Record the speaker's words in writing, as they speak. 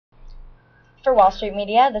For Wall Street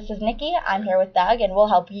Media, this is Nikki. I'm here with Doug, and we'll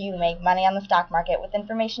help you make money on the stock market with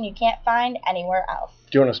information you can't find anywhere else.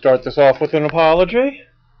 Do you want to start this off with an apology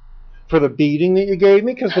for the beating that you gave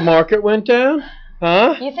me because the market went down?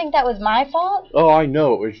 Huh? You think that was my fault? Oh, I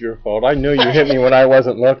know it was your fault. I knew you hit me when I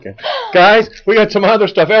wasn't looking. Guys, we got some other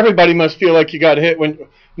stuff. Everybody must feel like you got hit when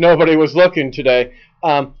nobody was looking today.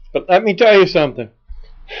 But let me tell you something.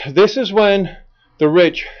 This is when the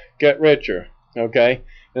rich get richer, okay?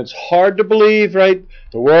 And it's hard to believe, right?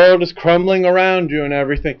 The world is crumbling around you and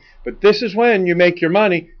everything. But this is when you make your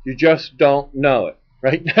money. You just don't know it.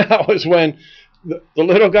 Right now is when the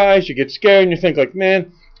little guys, you get scared and you think like,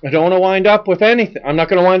 man, I don't want to wind up with anything. I'm not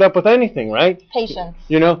going to wind up with anything, right? Patience.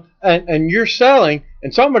 You know, and you're selling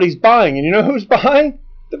and somebody's buying. And you know who's buying?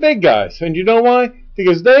 The big guys. And you know why?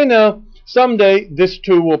 Because they know someday this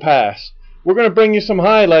too will pass. We're going to bring you some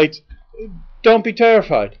highlights. Don't be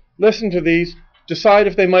terrified. Listen to these. Decide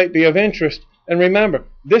if they might be of interest. And remember,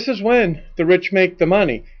 this is when the rich make the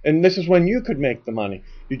money. And this is when you could make the money.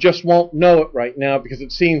 You just won't know it right now because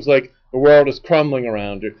it seems like the world is crumbling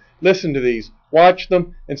around you. Listen to these. Watch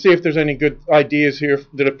them and see if there's any good ideas here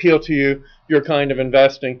that appeal to you, your kind of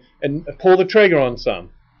investing. And pull the trigger on some.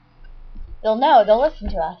 They'll know. They'll listen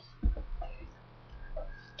to us.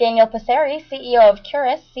 Daniel Passeri, CEO of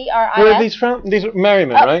Curis, C-R-I-S. Where are these from? These are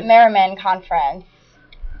Merriman, right? Merriman Conference.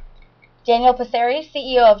 Daniel Passeri,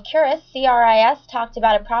 CEO of Curis, CRIS, talked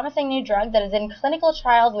about a promising new drug that is in clinical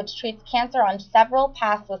trials which treats cancer on several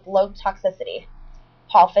paths with low toxicity.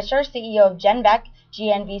 Paul Fisher, CEO of GenVec,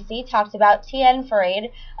 GNVC, talked about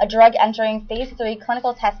TN-Farade, a drug entering Phase 3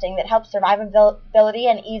 clinical testing that helps survivability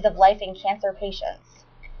and ease of life in cancer patients.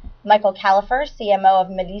 Michael Califer, CMO of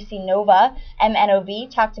MediciNova,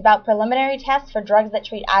 MNOV, talked about preliminary tests for drugs that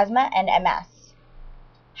treat asthma and MS.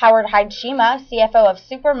 Howard Hyde-Shima, CFO of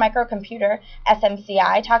Super Microcomputer,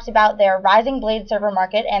 SMCI, talked about their rising blade server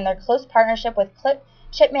market and their close partnership with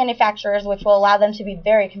chip manufacturers, which will allow them to be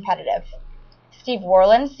very competitive. Steve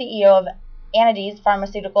Worland, CEO of Anades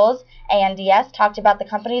Pharmaceuticals, ANDS, talked about the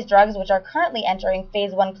company's drugs which are currently entering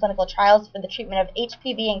Phase 1 clinical trials for the treatment of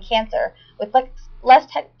HPV and cancer, with less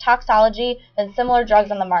toxology than similar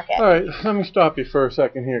drugs on the market. All right, let me stop you for a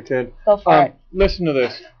second here, kid. Go for it. Listen to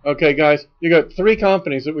this. Okay, guys, you got 3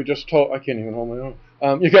 companies that we just told. I can't even hold my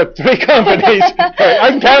own. You got 3 companies. I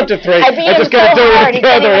can count to 3. I just got to do it with the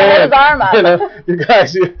other hand. His arm up. You know, you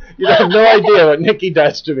guys, you have no idea what Nikki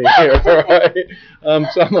does to me here. All right?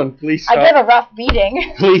 Someone, please help. I give a rough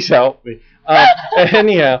beating. Please help me.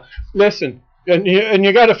 Anyhow, listen. And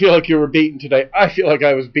you got to feel like you were beaten today. I feel like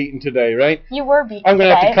I was beaten today, right? You were beaten I'm going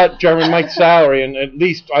to have today. to cut German Mike's salary and at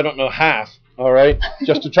least, I don't know, half, all right,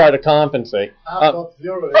 just to try to compensate. Half of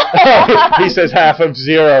 0. He says half of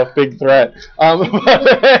 0, big threat.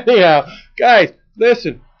 But anyhow, guys,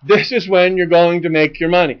 listen, this is when you're going to make your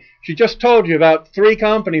money. She just told you about 3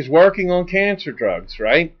 companies working on cancer drugs,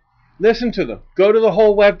 right? Listen to them. Go to the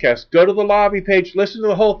whole webcast. Go to the lobby page. Listen to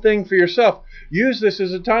the whole thing for yourself. Use this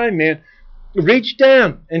as a time, man. Reach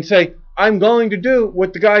down and say, I'm going to do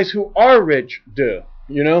what the guys who are rich do.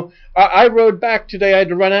 You know, I rode back today. I had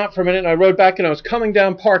to run out for a minute, and I rode back, and I was coming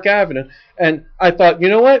down Park Avenue, and I thought, you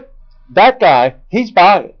know what? That guy, he's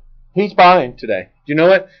buying. He's buying today. You know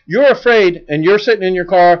what? You're afraid, and you're sitting in your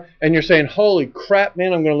car, and you're saying, holy crap,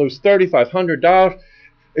 man, I'm going to lose $3,500.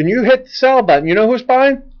 And you hit the sell button. You know who's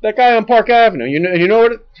buying? That guy on Park Avenue. You know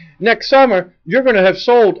what? Next summer, you're going to have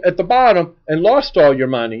sold at the bottom and lost all your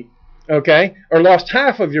money. Okay, or lost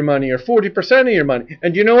half of your money or 40% of your money.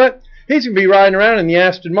 And you know what? He's going to be riding around in the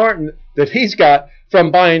Aston Martin that he's got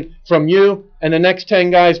from buying from you and the next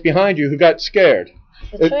 10 guys behind you who got scared.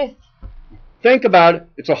 The truth. Think about it.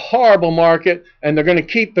 It's a horrible market, and they're going to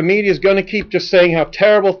keep, the media is going to keep just saying how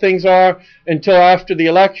terrible things are until after the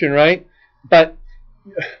election, right? But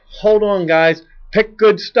hold on, guys. Pick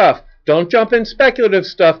good stuff. Don't jump in speculative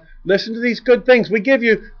stuff. Listen to these good things. We give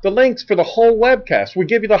you the links for the whole webcast. We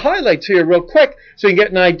give you the highlights here real quick so you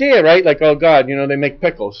get an idea, right? Like, oh, God, you know, they make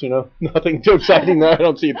pickles, you know. Nothing too exciting there. I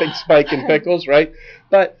don't see a big spike in pickles, right?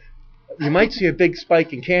 But you might see a big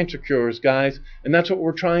spike in cancer cures, guys. And that's what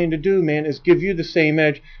we're trying to do, man, is give you the same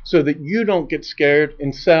edge so that you don't get scared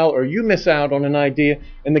and sell or you miss out on an idea.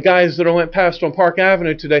 And the guys that went past on Park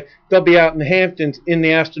Avenue today, they'll be out in the Hamptons in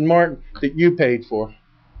the Aston Martin that you paid for.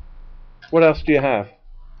 What else do you have?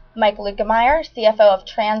 Mike Lukemeyer, CFO of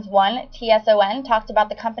Trans1 TSON, talked about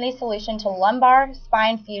the company's solution to lumbar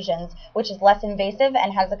spine fusions, which is less invasive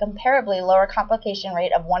and has a comparably lower complication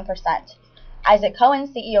rate of 1%. Isaac Cohen,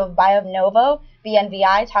 CEO of BioTech,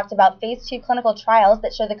 BNVI, talked about phase 2 clinical trials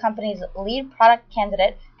that show the company's lead product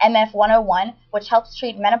candidate, MF101, which helps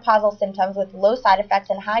treat menopausal symptoms with low side effects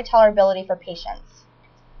and high tolerability for patients.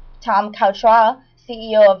 Tom Cautrois,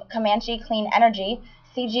 CEO of Comanche Clean Energy,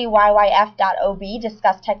 cgyyf.ob,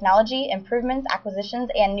 discussed technology, improvements, acquisitions,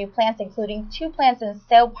 and new plants, including 2 plants in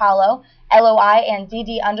Sao Paulo, LOI and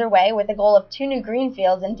DD underway, with a goal of 2 new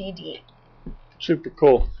greenfields in DD. Super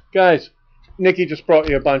cool. Guys, Nikki just brought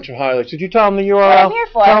you a bunch of highlights. Did you tell them the URL? What I'm here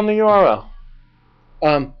for. Tell them the URL.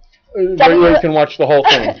 Where you can watch the whole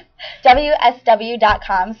thing.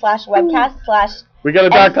 wsw.com/webcast/ We got a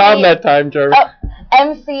 .com that time, Jerry. Oh,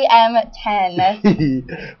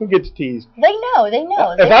 MCM10. Who gets teased? They know.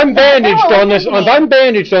 If I'm bandaged on this, if I'm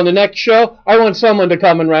bandaged on the next show, I want someone to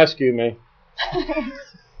come and rescue me.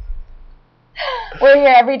 We're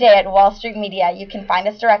here every day at Wall Street Media. You can find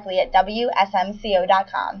us directly at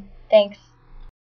wsmco.com. Thanks.